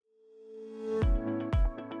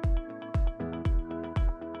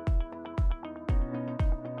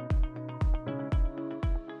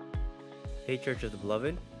Hey Church of the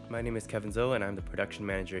Beloved, my name is Kevin Zoe and I'm the production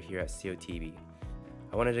manager here at COTB.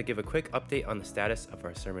 I wanted to give a quick update on the status of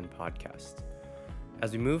our sermon podcast.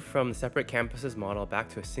 As we move from the separate campuses model back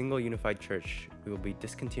to a single unified church, we will be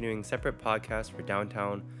discontinuing separate podcasts for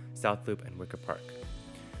Downtown, South Loop, and Wicker Park.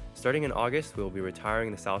 Starting in August, we will be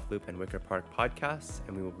retiring the South Loop and Wicker Park podcasts,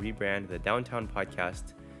 and we will rebrand the Downtown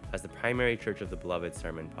podcast as the primary Church of the Beloved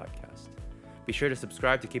sermon podcast. Be sure to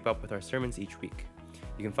subscribe to keep up with our sermons each week.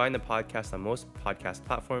 You can find the podcast on most podcast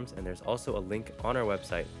platforms, and there's also a link on our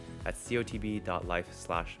website at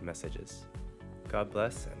cotb.life/messages. God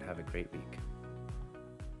bless and have a great week.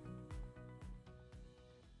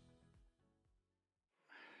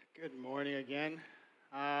 Good morning again.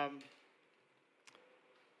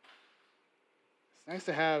 It's nice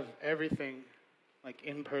to have everything like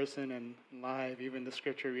in person and live, even the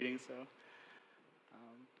scripture reading.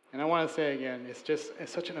 And I want to say again, it's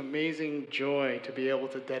such an amazing joy to be able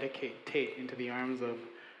to dedicate Tate into the arms of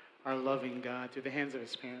our loving God through the hands of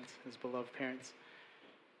his parents, his beloved parents.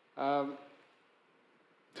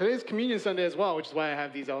 Today's Communion Sunday as well, which is why I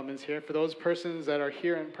have these elements here. For those persons that are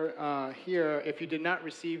here, if you did not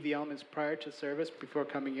receive the elements prior to service before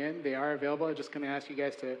coming in, they are available. I'm just going to ask you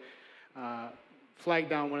guys to flag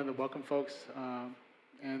down one of the welcome folks,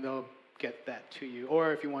 and they'll get that to you.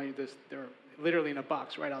 Or if you want this, they're literally in a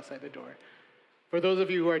box right outside the door. For those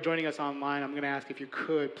of you who are joining us online, I'm going to ask if you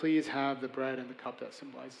could please have the bread and the cup that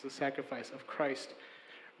symbolizes the sacrifice of Christ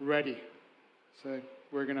ready. So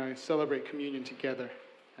we're going to celebrate communion together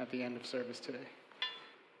at the end of service today.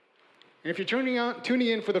 And if you're tuning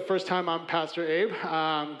in for the first time, I'm Pastor Abe.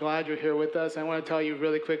 I'm glad you're here with us. I want to tell you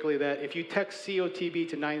really quickly that if you text COTB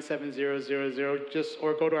to 97000,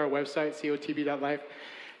 or go to our website, cotb.life,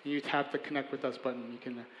 and you tap the Connect With Us button,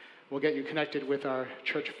 we'll get you connected with our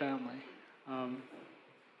church family. I'm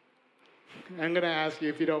going to ask you,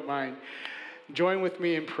 if you don't mind, join with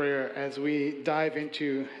me in prayer as we dive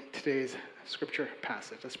into today's scripture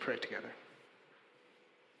passage. Let's pray together.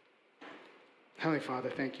 Heavenly Father,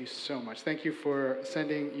 thank you so much. Thank you for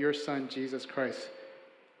sending your Son, Jesus Christ,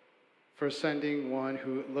 for sending one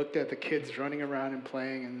who looked at the kids running around and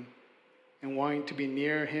playing and wanting to be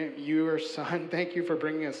near him, your Son. Thank you for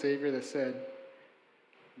bringing a Savior that said,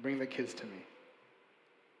 bring the kids to me.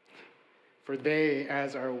 For they,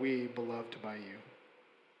 as are we, beloved by you.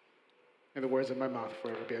 May the words of my mouth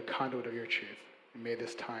forever be a conduit of your truth. And may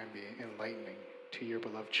this time be enlightening to your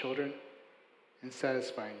beloved children and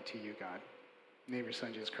satisfying to you, God. In the name of your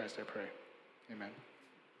Son, Jesus Christ, I pray.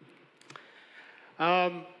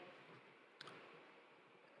 Amen.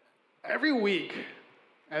 Every week,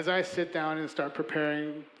 as I sit down and start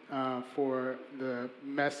preparing for the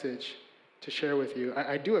message to share with you,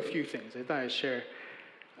 I do a few things I thought I'd share.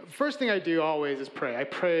 First thing I do always is pray. I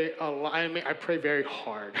pray a lot. I pray very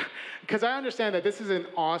hard because I understand that this is an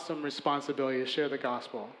awesome responsibility to share the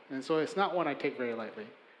gospel. And so it's not one I take very lightly.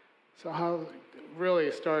 So I'll really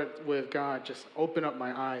start with God, just open up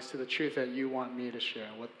my eyes to the truth that you want me to share,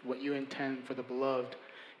 what you intend for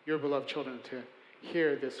your beloved children to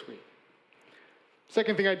hear this week.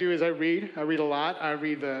 Second thing I do is I read. I read a lot. I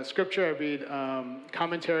read the scripture. I read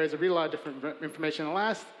commentaries. I read a lot of different information. The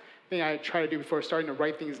last thing I try to do before starting to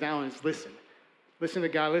write things down is listen. Listen to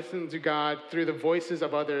God. Listen to God through the voices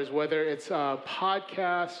of others, whether it's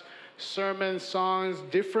podcasts, sermons, songs,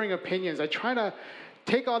 differing opinions. I try to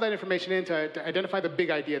take all that information in to identify the big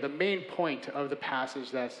idea, the main point of the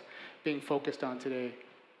passage that's being focused on today.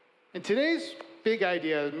 And today's big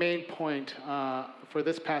idea, the main point for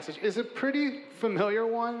this passage is a pretty familiar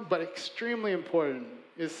one, but extremely important.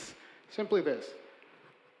 It's simply this.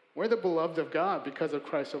 We're the beloved of God because of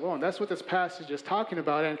Christ alone. That's what this passage is talking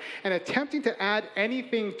about. And attempting to add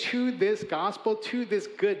anything to this gospel, to this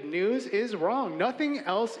good news, is wrong. Nothing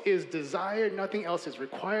else is desired. Nothing else is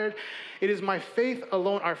required. It is my faith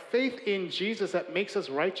alone, our faith in Jesus, that makes us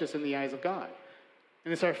righteous in the eyes of God.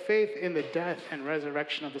 And it's our faith in the death and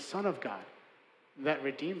resurrection of the Son of God that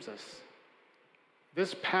redeems us.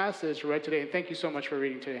 This passage read today, and thank you so much for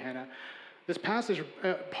reading today, Hannah. This passage,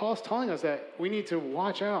 Paul's telling us that we need to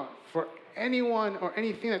watch out for anyone or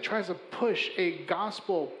anything that tries to push a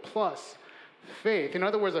gospel plus faith. In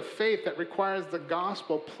other words, a faith that requires the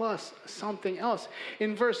gospel plus something else.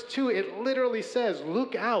 In verse 2, it literally says,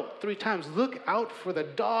 look out 3 times. Look out for the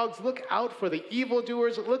dogs. Look out for the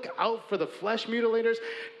evildoers. Look out for the flesh mutilators.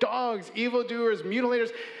 Dogs, evildoers,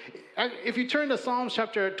 mutilators. If you turn to Psalms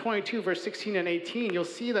chapter 22, verse 16 and 18, you'll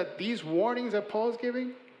see that these warnings that Paul is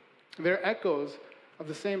giving, they're echoes of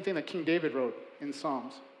the same thing that King David wrote in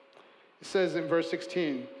Psalms. It says in verse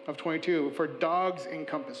 16 of 22, for dogs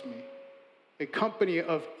encompass me. A company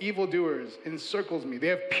of evildoers encircles me. They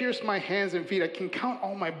have pierced my hands and feet. I can count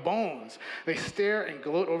all my bones. They stare and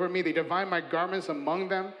gloat over me. They divide my garments among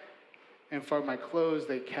them, and for my clothes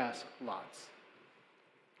they cast lots.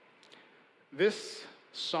 This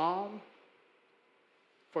psalm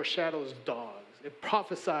foreshadows dogs. It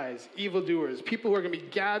prophesies evildoers, people who are going to be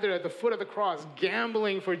gathered at the foot of the cross,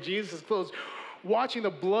 gambling for Jesus' clothes, watching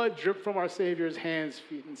the blood drip from our Savior's hands,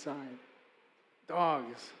 feet, and side.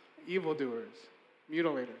 Dogs, evildoers,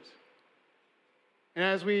 mutilators. And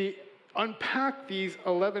as we unpack these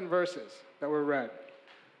 11 verses that were read,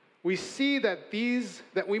 we see that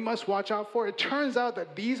we must watch out for. It turns out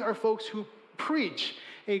that these are folks who preach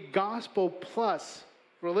a gospel plus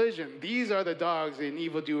religion. These are the dogs and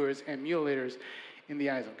evildoers and mutilators in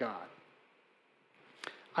the eyes of God.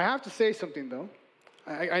 I have to say something, though.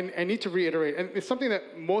 I need to reiterate, and it's something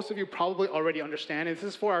that most of you probably already understand, and this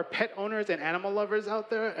is for our pet owners and animal lovers out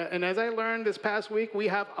there. And as I learned this past week, we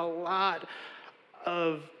have a lot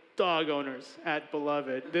of dog owners at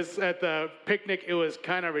Beloved. At the picnic, it was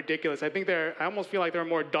kind of ridiculous. I almost feel like there were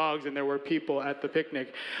more dogs than there were people at the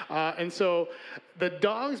picnic. And so the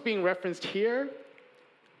dogs being referenced here,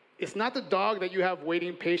 it's not the dog that you have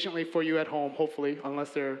waiting patiently for you at home, hopefully,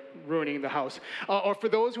 unless they're ruining the house. Or for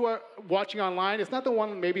those who are watching online, it's not the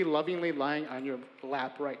one maybe lovingly lying on your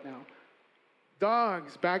lap right now.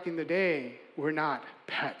 Dogs back in the day were not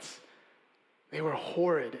pets. They were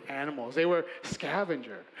horrid animals. They were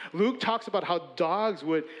scavenger. Luke talks about how dogs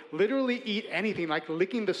would literally eat anything, like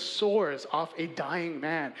licking the sores off a dying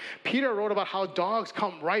man. Peter wrote about how dogs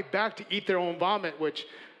come right back to eat their own vomit, which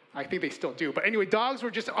I think they still do. But anyway, dogs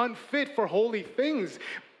were just unfit for holy things.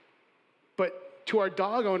 But to our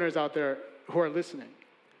dog owners out there who are listening,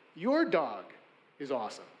 your dog is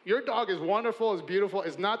awesome. Your dog is wonderful, is beautiful,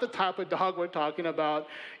 is not the type of dog we're talking about.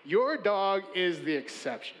 Your dog is the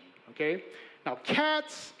exception, okay? Now,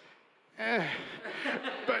 cats,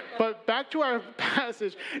 but back to our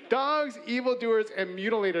passage. Dogs, evildoers, and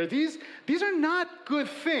mutilators. These are not good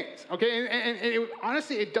things, okay? And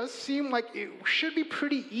honestly, it does seem like it should be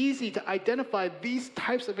pretty easy to identify these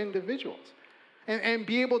types of individuals and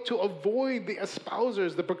be able to avoid the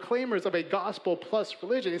espousers, the proclaimers of a gospel plus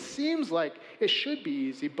religion. It seems like it should be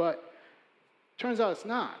easy, but turns out it's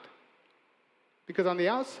not. Because on the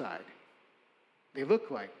outside, they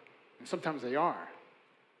look like, and sometimes they are,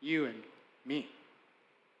 you and me.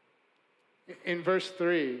 In verse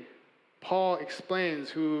 3, Paul explains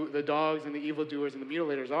who the dogs and the evildoers and the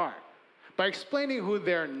mutilators are by explaining who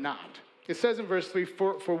they're not. It says in verse 3,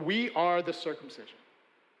 for we are the circumcision,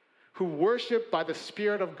 who worship by the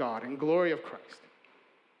Spirit of God and glory of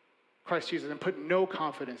Christ Jesus, and put no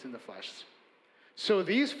confidence in the flesh. So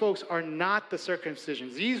these folks are not the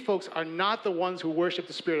circumcisions. These folks are not the ones who worship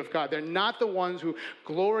the Spirit of God. They're not the ones who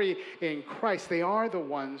glory in Christ. They are the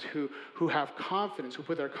ones who have confidence, who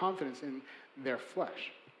put their confidence in their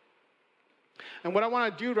flesh. And what I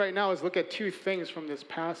want to do right now is look at two things from this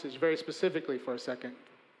passage very specifically for a second.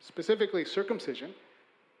 Specifically, circumcision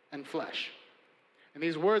and flesh. And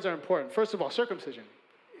these words are important. First of all, circumcision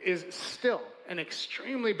is still an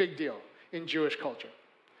extremely big deal in Jewish culture.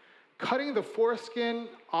 Cutting the foreskin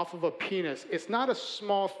off of a penis, it's not a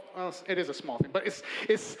small, well, it is a small thing, but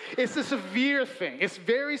it's a severe thing. It's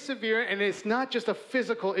very severe, and it's not just a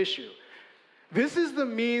physical issue. This is the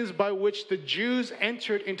means by which the Jews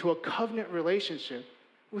entered into a covenant relationship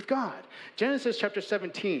with God. Genesis chapter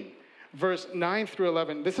 17, verse 9 through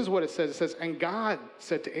 11, this is what it says. It says, and God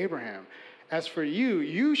said to Abraham, as for you,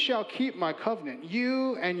 you shall keep my covenant,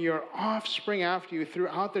 you and your offspring after you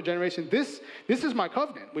throughout their generation. This is my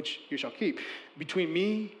covenant, which you shall keep, between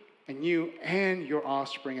me and you and your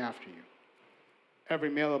offspring after you. Every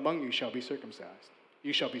male among you shall be circumcised.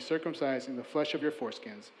 You shall be circumcised in the flesh of your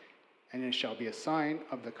foreskins, and it shall be a sign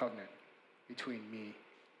of the covenant between me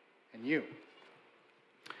and you.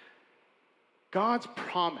 God's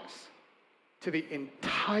promise to the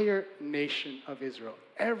entire nation of Israel,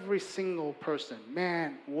 every single person,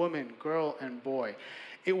 man, woman, girl, and boy,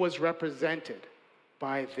 it was represented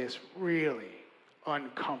by this really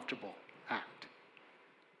uncomfortable act.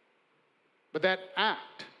 But that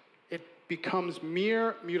act, it becomes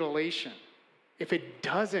mere mutilation if it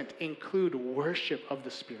doesn't include worship of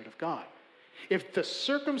the Spirit of God. If the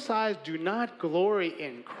circumcised do not glory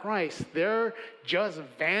in Christ, they're just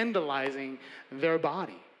vandalizing their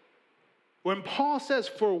body. When Paul says,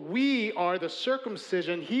 for we are the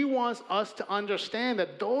circumcision, he wants us to understand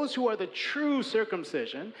that those who are the true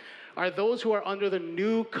circumcision are those who are under the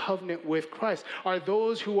new covenant with Christ, are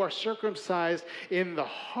those who are circumcised in the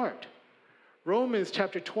heart, Romans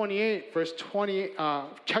chapter 28,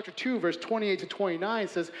 chapter 2, verse 28 to 29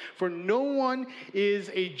 says, "For no one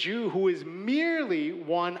is a Jew who is merely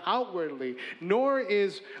one outwardly, nor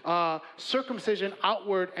is circumcision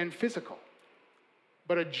outward and physical.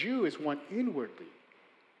 But a Jew is one inwardly,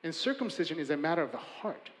 and circumcision is a matter of the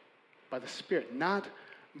heart, by the Spirit, not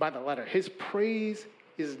by the letter. His praise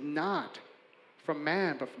is not from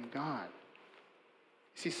man, but from God."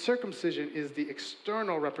 See, circumcision is the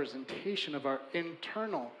external representation of our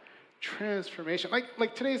internal transformation,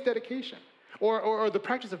 like today's dedication or the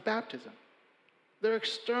practice of baptism. They're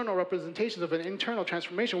external representations of an internal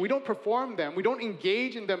transformation. We don't perform them. We don't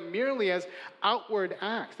engage in them merely as outward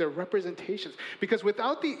acts. They're representations. Because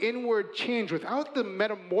without the inward change, without the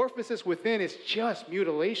metamorphosis within, it's just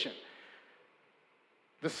mutilation.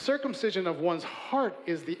 The circumcision of one's heart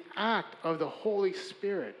is the act of the Holy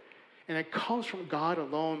Spirit. And it comes from God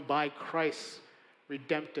alone by Christ's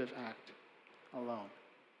redemptive act alone.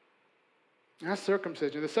 And that's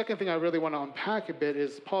circumcision. The second thing I really want to unpack a bit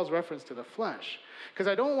is Paul's reference to the flesh. Because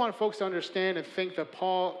I don't want folks to understand and think that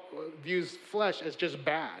Paul views flesh as just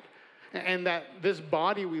bad. And that this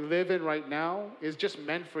body we live in right now is just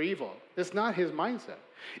meant for evil. It's not his mindset.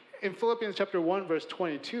 In Philippians chapter 1, verse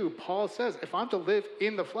 22, Paul says, if I'm to live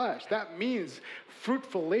in the flesh, that means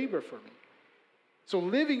fruitful labor for me. So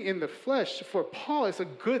living in the flesh, for Paul, is a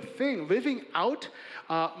good thing. Living out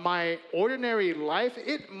my ordinary life,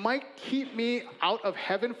 it might keep me out of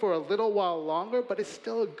heaven for a little while longer, but it's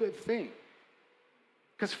still a good thing.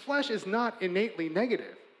 Because flesh is not innately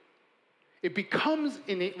negative. It becomes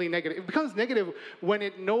innately negative. It becomes negative when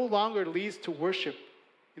it no longer leads to worship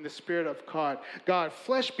in the Spirit of God.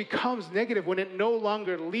 Flesh becomes negative when it no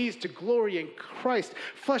longer leads to glory in Christ.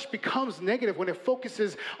 Flesh becomes negative when it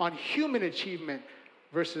focuses on human achievement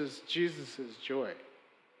versus Jesus' joy.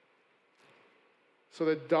 So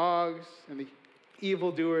the dogs and the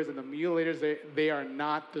evildoers and the mutilators, they are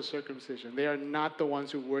not the circumcision. They are not the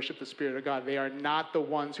ones who worship the Spirit of God. They are not the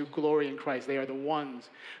ones who glory in Christ. They are the ones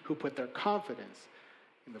who put their confidence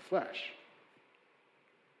in the flesh.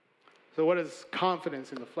 So what does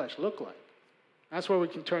confidence in the flesh look like? That's where we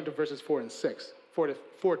can turn to verses 4 and 6.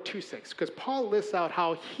 4 to 6, because Paul lists out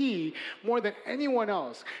how he, more than anyone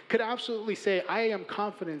else, could absolutely say, I am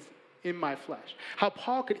confident in my flesh. How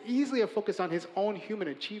Paul could easily have focused on his own human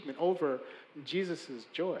achievement over Jesus'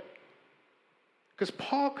 joy. Because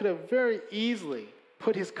Paul could have very easily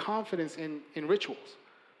put his confidence in rituals.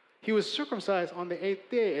 He was circumcised on the 8th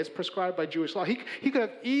day as prescribed by Jewish law. He could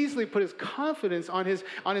have easily put his confidence on his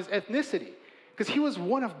ethnicity, because he was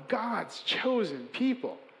one of God's chosen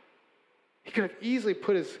people. He could have easily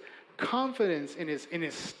put his confidence in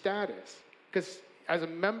his status, because as a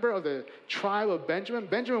member of the tribe of Benjamin,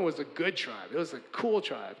 Benjamin was a good tribe. It was a cool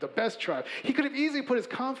tribe, the best tribe. He could have easily put his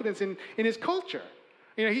confidence in his culture.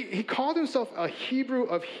 You know, he called himself a Hebrew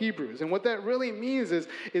of Hebrews, and what that really means is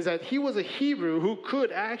that he was a Hebrew who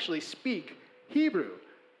could actually speak Hebrew.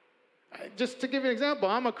 Just to give you an example,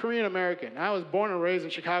 I'm a Korean American. I was born and raised in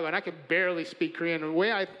Chicago, and I can barely speak Korean. The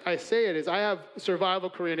way I say it is I have survival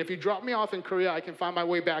Korean. If you drop me off in Korea, I can find my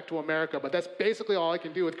way back to America, but that's basically all I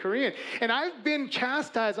can do with Korean. And I've been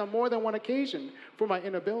chastised on more than one occasion for my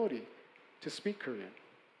inability to speak Korean.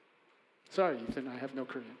 Sorry, Ethan, I have no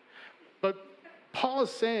Korean. But Paul is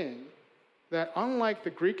saying that unlike the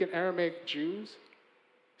Greek and Aramaic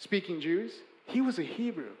speaking Jews, he was a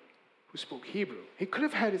Hebrew who spoke Hebrew. He could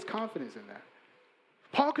have had his confidence in that.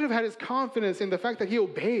 Paul could have had his confidence in the fact that he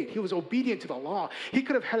obeyed. He was obedient to the law. He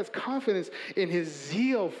could have had his confidence in his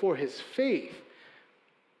zeal for his faith.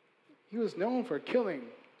 He was known for killing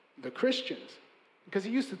the Christians because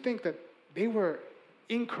he used to think that they were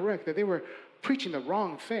incorrect, that they were preaching the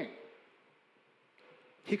wrong thing.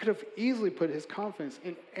 He could have easily put his confidence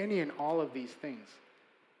in any and all of these things.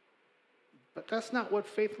 But that's not what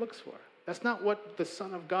faith looks for. That's not what the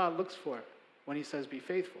Son of God looks for when he says, be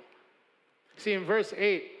faithful. See, in verse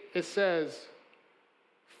 8, it says,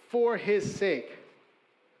 for his sake,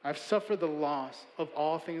 I've suffered the loss of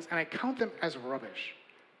all things, and I count them as rubbish,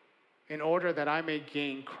 in order that I may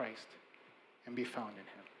gain Christ and be found in him.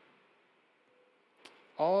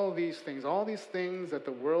 All these things that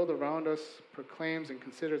the world around us proclaims and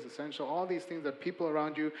considers essential, all these things that people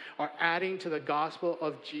around you are adding to the gospel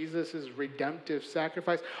of Jesus' redemptive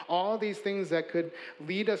sacrifice, all these things that could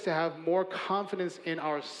lead us to have more confidence in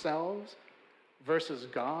ourselves versus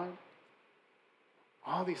God,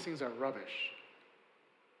 all these things are rubbish.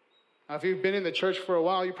 Now, if you've been in the church for a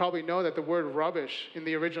while, you probably know that the word rubbish in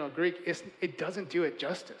the original Greek, it doesn't do it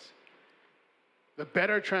justice. The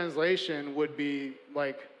better translation would be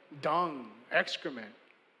like dung, excrement,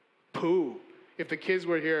 poo. If the kids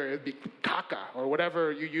were here, it'd be caca or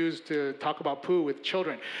whatever you use to talk about poo with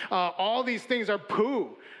children. All these things are poo.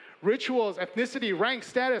 Rituals, ethnicity, rank,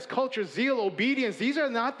 status, culture, zeal, obedience. These are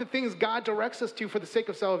not the things God directs us to for the sake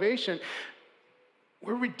of salvation.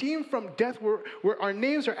 We're redeemed from death. Where our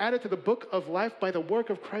names are added to the book of life by the work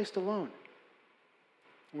of Christ alone.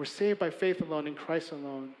 We're saved by faith alone, in Christ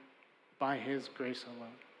alone, by his grace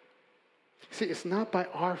alone. See, it's not by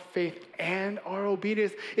our faith and our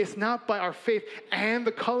obedience. It's not by our faith and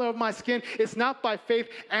the color of my skin. It's not by faith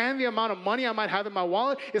and the amount of money I might have in my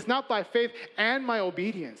wallet. It's not by faith and my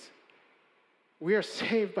obedience. We are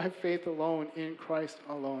saved by faith alone, in Christ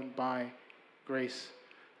alone, by grace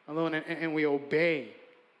alone. And we obey.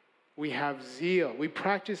 We have zeal. We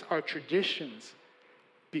practice our traditions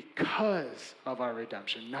because of our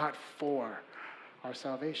redemption, not for our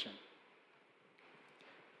salvation.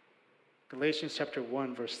 Galatians chapter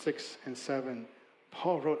 1, verse 6 and 7,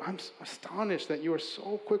 Paul wrote, I'm astonished that you are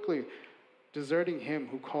so quickly deserting him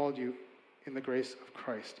who called you in the grace of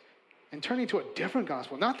Christ and turning to a different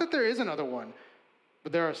gospel. Not that there is another one,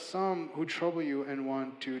 but there are some who trouble you and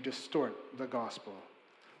want to distort the gospel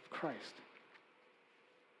of Christ.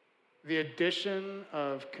 The addition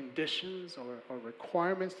of conditions or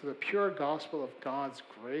requirements to the pure gospel of God's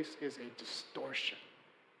grace is a distortion.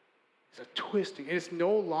 It's a twisting. It is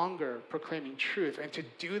no longer proclaiming truth. And to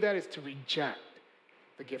do that is to reject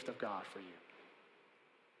the gift of God for you.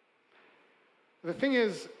 The thing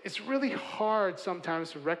is, it's really hard sometimes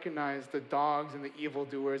to recognize the dogs and the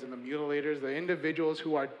evildoers and the mutilators, the individuals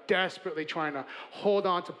who are desperately trying to hold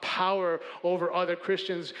on to power over other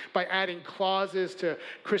Christians by adding clauses to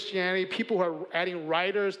Christianity, people who are adding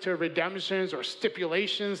riders to redemptions or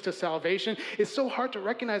stipulations to salvation. It's so hard to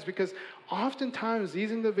recognize because oftentimes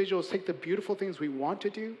these individuals take the beautiful things we want to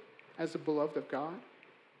do as the beloved of God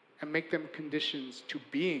and make them conditions to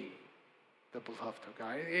being the beloved of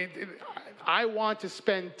God. I want to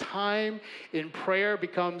spend time in prayer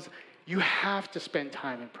becomes you have to spend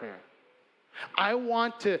time in prayer. I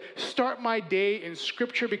want to start my day in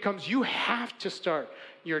Scripture becomes you have to start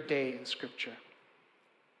your day in Scripture.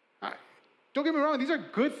 Don't get me wrong, these are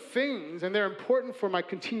good things and they're important for my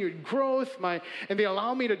continued growth, and they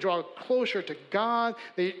allow me to draw closer to God.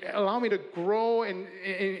 They allow me to grow and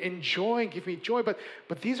enjoy and give me joy, but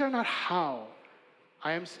these are not how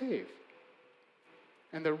I am saved.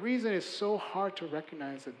 And the reason it's so hard to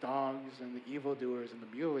recognize the dogs and the evildoers and the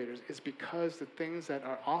mutilators is because the things that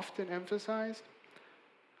are often emphasized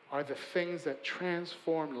are the things that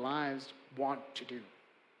transformed lives want to do.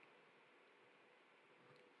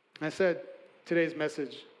 I said today's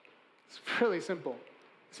message is really simple.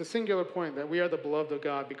 It's a singular point that we are the beloved of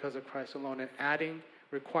God because of Christ alone, and adding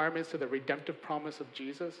requirements to the redemptive promise of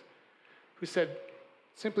Jesus, who said,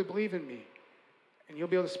 simply believe in me and you'll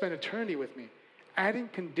be able to spend eternity with me. Adding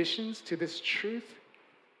conditions to this truth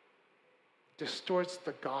distorts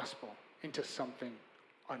the gospel into something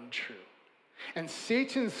untrue. And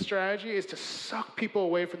Satan's strategy is to suck people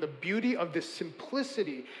away from the beauty of this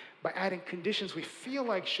simplicity by adding conditions we feel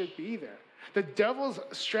like should be there. The devil's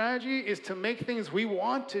strategy is to make things we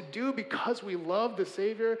want to do because we love the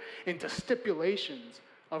Savior into stipulations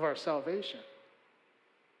of our salvation.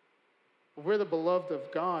 We're the beloved of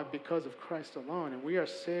God because of Christ alone, and we are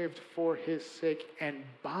saved for his sake and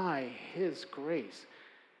by his grace.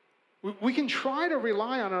 We can try to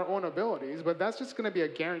rely on our own abilities, but that's just going to be a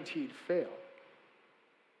guaranteed fail.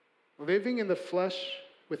 Living in the flesh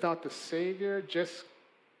without the Savior, just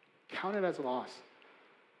count it as a loss.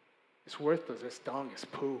 It's worthless, it's dung, it's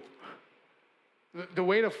poo. The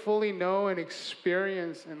way to fully know and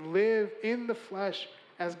experience and live in the flesh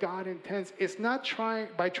as God intends, it's not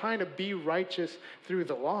by trying to be righteous through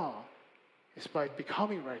the law. It's by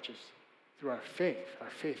becoming righteous through our faith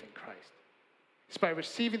in Christ. It's by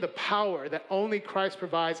receiving the power that only Christ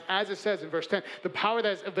provides, as it says in verse 10, the power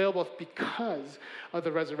that is available because of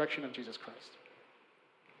the resurrection of Jesus Christ.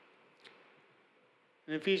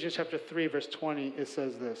 In Ephesians chapter 3, verse 20, it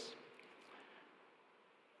says this.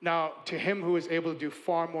 Now, to him who is able to do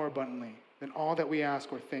far more abundantly than all that we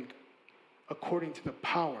ask or think, according to the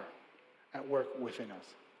power at work within us.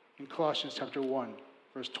 In Colossians chapter 1,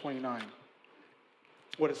 verse 29,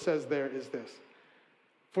 what it says there is this.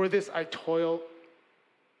 For this I toil,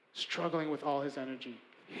 struggling with all his energy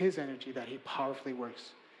that he powerfully works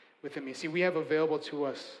within me. See, we have available to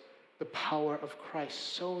us the power of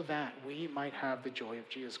Christ so that we might have the joy of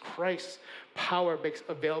Jesus. Christ's power makes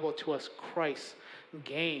available to us Christ's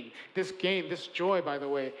gain. This gain, this joy, by the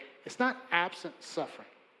way, it's not absent suffering.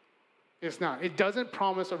 It's not. It doesn't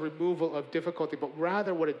promise a removal of difficulty, but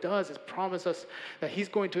rather what it does is promise us that he's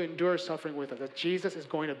going to endure suffering with us, that Jesus is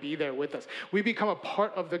going to be there with us. We become a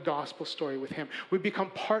part of the gospel story with him. We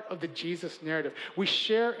become part of the Jesus narrative. We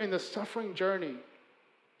share in the suffering journey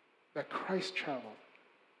that Christ traveled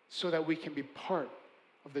so that we can be part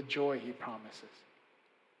of the joy he promises.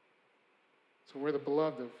 So we're the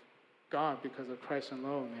beloved of God because of Christ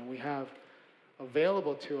alone, and we have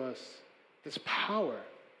available to us this power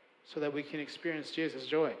so that we can experience Jesus'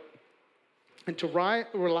 joy. And to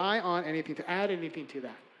rely on anything, to add anything to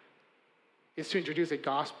that, is to introduce a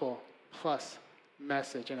gospel plus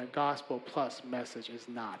message, and a gospel plus message is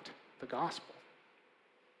not the gospel.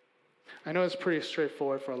 I know it's pretty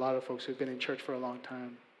straightforward for a lot of folks who've been in church for a long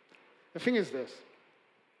time. The thing is this: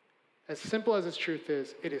 as simple as its truth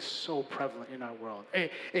is, it is so prevalent in our world.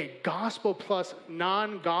 A gospel plus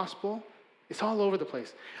non-gospel, it's all over the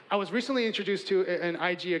place. I was recently introduced to an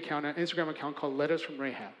IG account, an Instagram account called Letters from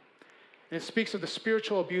Rahab. And it speaks of the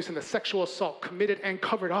spiritual abuse and the sexual assault committed and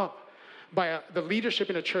covered up by the leadership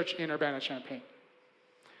in a church in Urbana-Champaign.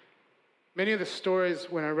 Many of the stories,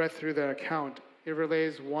 when I read through the account, it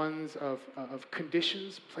relays ones of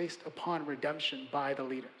conditions placed upon redemption by the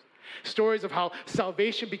leaders. Stories of how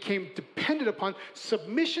salvation became dependent upon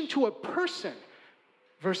submission to a person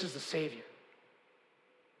versus the Savior.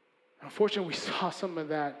 Unfortunately, we saw some of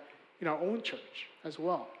that in our own church as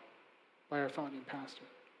well by our founding pastor.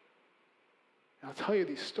 And I'll tell you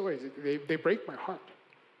these stories, they break my heart.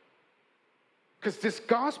 Because this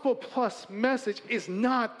gospel plus message is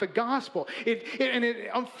not the gospel. It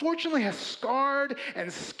unfortunately has scarred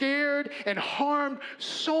and scared and harmed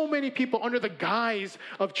so many people under the guise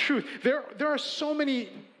of truth. There are so many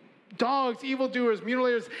dogs, evildoers,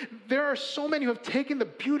 mutilators. There are so many who have taken the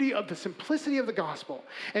beauty of the simplicity of the gospel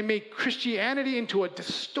and made Christianity into a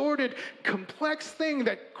distorted, complex thing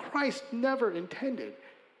that Christ never intended.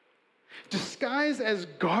 Disguised as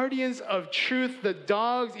guardians of truth, the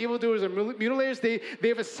dogs, evildoers, and mutilators,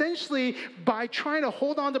 they've essentially, by trying to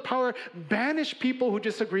hold on to power, banished people who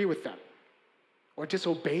disagree with them or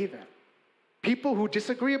disobey them. People who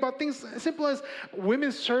disagree about things as simple as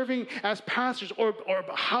women serving as pastors, or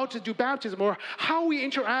how to do baptism, or how we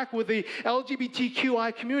interact with the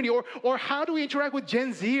LGBTQI community, or how do we interact with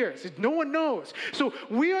Gen Zers. No one knows. So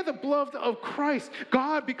we are the beloved of Christ,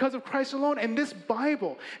 God, because of Christ alone. And this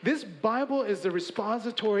Bible is the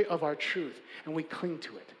repository of our truth, and we cling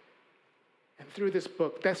to it. And through this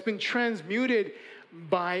book that's been transmuted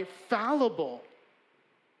by fallible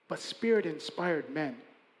but Spirit-inspired men,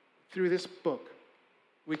 through this book,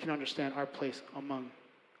 we can understand our place among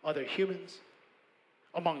other humans,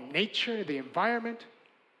 among nature, the environment.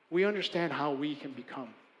 We understand how we can become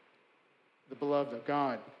the beloved of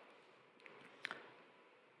God.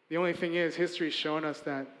 The only thing is, history's shown us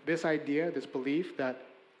that this idea, this belief that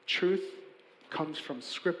truth comes from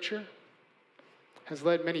Scripture, has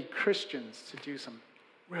led many Christians to do some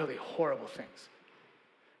really horrible things.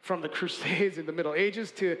 From the Crusades in the Middle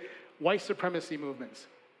Ages to white supremacy movements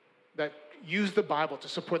that use the Bible to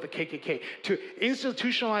support the KKK, to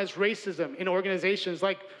institutionalize racism in organizations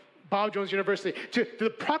like Bob Jones University, to the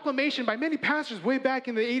proclamation by many pastors way back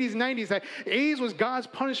in the 80s and 90s that AIDS was God's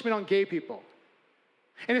punishment on gay people.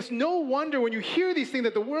 And it's no wonder when you hear these things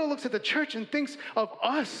that the world looks at the church and thinks of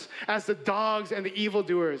us as the dogs and the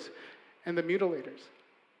evildoers and the mutilators.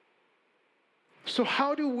 So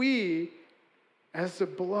how do we, as the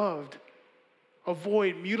beloved,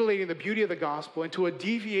 avoid mutilating the beauty of the gospel into a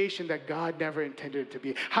deviation that God never intended it to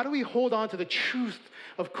be? How do we hold on to the truth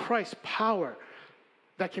of Christ's power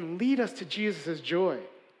that can lead us to Jesus' joy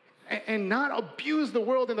and not abuse the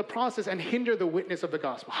world in the process and hinder the witness of the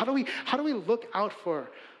gospel? How do we look out for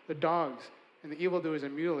the dogs and the evildoers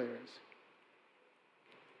and mutilators?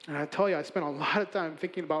 And I tell you, I spent a lot of time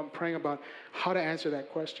thinking about and praying about how to answer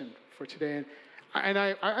that question for today. And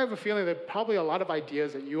I have a feeling that probably a lot of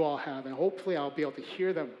ideas that you all have, and hopefully I'll be able to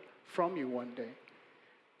hear them from you one day.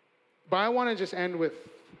 But I want to just end with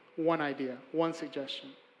one idea, one suggestion.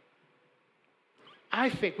 I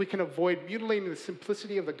think we can avoid mutilating the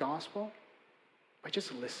simplicity of the gospel by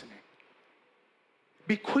just listening.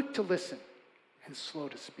 Be quick to listen and slow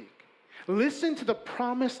to speak. Listen to the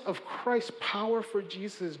promise of Christ's power for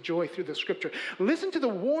Jesus' joy through the Scripture. Listen to the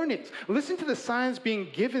warnings. Listen to the signs being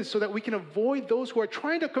given so that we can avoid those who are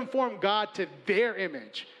trying to conform God to their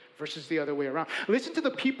image versus the other way around. Listen to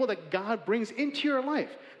the people that God brings into your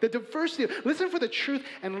life, the diversity. Listen for the truth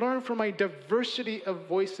and learn from a diversity of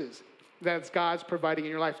voices that God's providing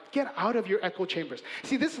in your life. Get out of your echo chambers.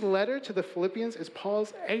 See, this letter to the Philippians is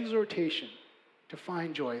Paul's exhortation to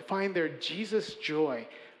find joy, find their Jesus joy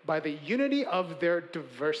by the unity of their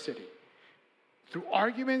diversity. through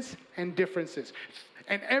arguments and differences,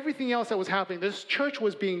 and everything else that was happening. This church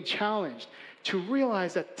was being challenged to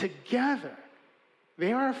realize that together,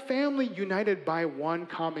 they are a family united by one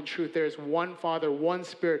common truth. There is one Father, one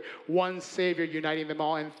Spirit, one Savior uniting them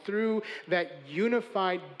all. And through that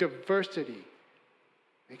unified diversity,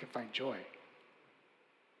 they can find joy.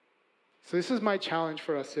 So this is my challenge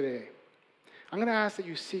for us today. I'm going to ask that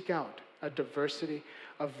you seek out a diversity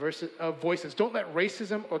of voices. Don't let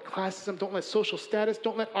racism or classism, don't let social status,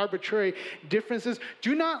 don't let arbitrary differences,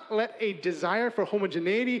 do not let a desire for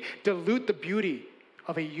homogeneity dilute the beauty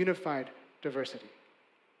of a unified diversity.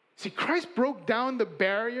 See, Christ broke down the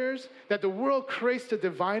barriers that the world creates to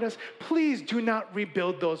divide us. Please do not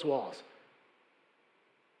rebuild those walls.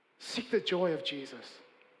 Seek the joy of Jesus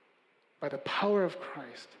by the power of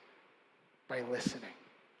Christ, by listening.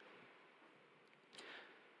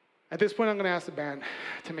 At this point, I'm going to ask the band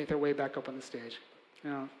to make their way back up on the stage.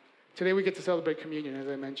 Today we get to celebrate communion, as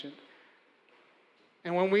I mentioned.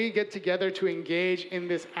 And when we get together to engage in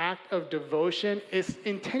this act of devotion, it's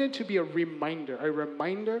intended to be a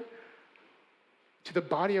reminder to the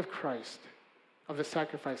body of Christ of the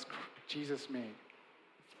sacrifice Jesus made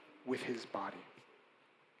with his body.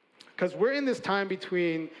 Because we're in this time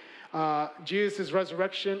between Jesus'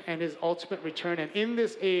 resurrection and his ultimate return. And in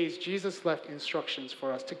this age, Jesus left instructions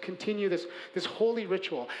for us to continue this holy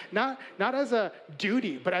ritual, not as a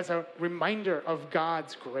duty, but as a reminder of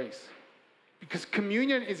God's grace. Because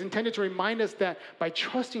communion is intended to remind us that by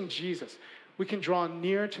trusting Jesus, we can draw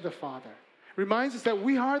near to the Father. It reminds us that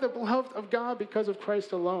we are the beloved of God because of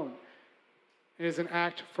Christ alone. It is an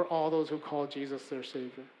act for all those who call Jesus their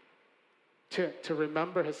Savior. To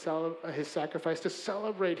remember his sacrifice, to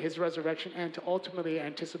celebrate his resurrection, and to ultimately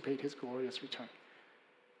anticipate his glorious return.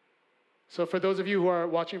 So for those of you who are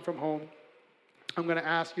watching from home, I'm going to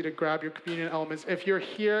ask you to grab your communion elements. If you're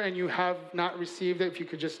here and you have not received it, if you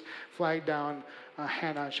could just flag down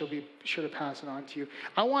Hannah, she'll be sure to pass it on to you.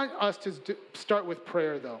 I want us to start with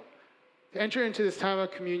prayer, though. To enter into this time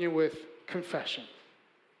of communion with confession,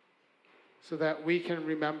 so that we can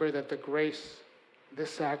remember that the grace this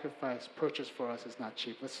sacrifice purchased for us is not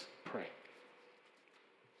cheap. Let's pray.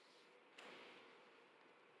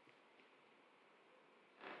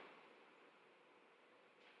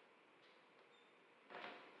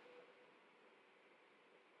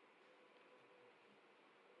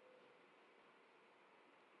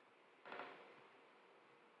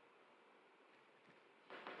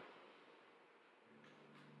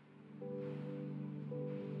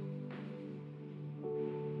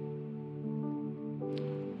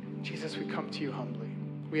 Jesus, we come to you humbly.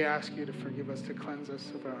 We ask you to forgive us, to cleanse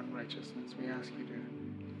us of our unrighteousness. We ask you to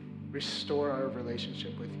restore our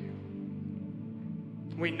relationship with you.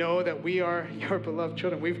 We know that we are your beloved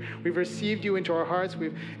children. We've received you into our hearts.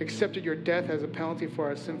 We've accepted your death as a penalty for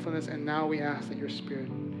our sinfulness, and now we ask that your Spirit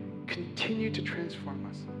continue to transform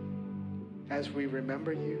us as we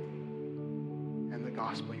remember you and the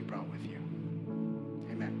gospel you brought with you.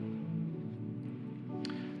 Amen.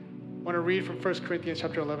 I want to read from 1 Corinthians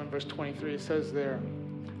chapter 11, verse 23. It says there,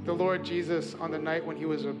 the Lord Jesus, on the night when he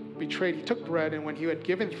was betrayed, he took bread, and when he had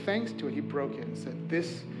given thanks to it, he broke it and said,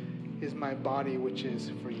 "This is my body, which is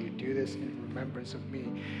for you. Do this in remembrance of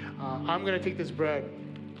me." I'm going to take this bread.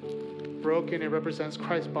 Broken, it represents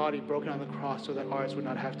Christ's body broken on the cross so that ours would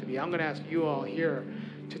not have to be. I'm going to ask you all here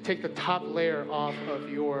to take the top layer off of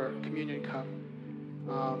your communion cup.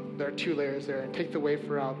 There are 2 layers there. And take the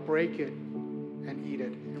wafer out, break it, and eat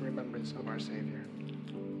it in remembrance of our Savior.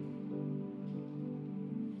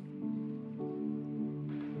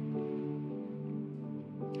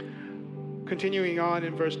 Continuing on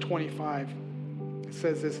in verse 25, it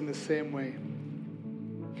says this in the same way.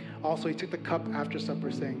 Also, he took the cup after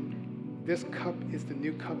supper, saying, "This cup is the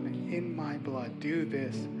new covenant in my blood. Do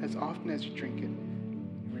this as often as you drink it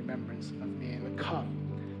in remembrance of me." And the cup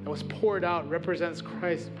that was poured out represents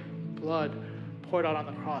Christ's blood poured out on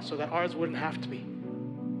the cross so that ours wouldn't have to be. So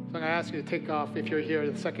I'm going to ask you to take off, if you're here,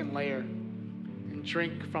 the second layer and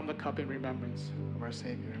drink from the cup in remembrance of our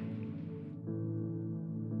Savior.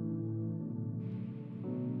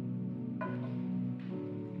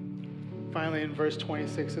 Finally, in verse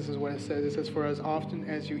 26, this is what it says. It says, "For as often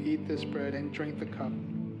as you eat this bread and drink the cup,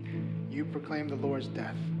 you proclaim the Lord's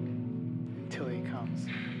death until he comes."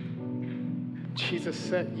 Jesus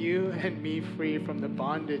set you and me free from the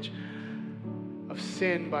bondage of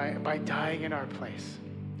sin by dying in our place.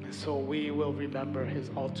 And so we will remember his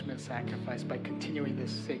ultimate sacrifice by continuing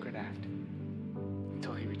this sacred act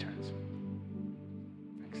until he returns.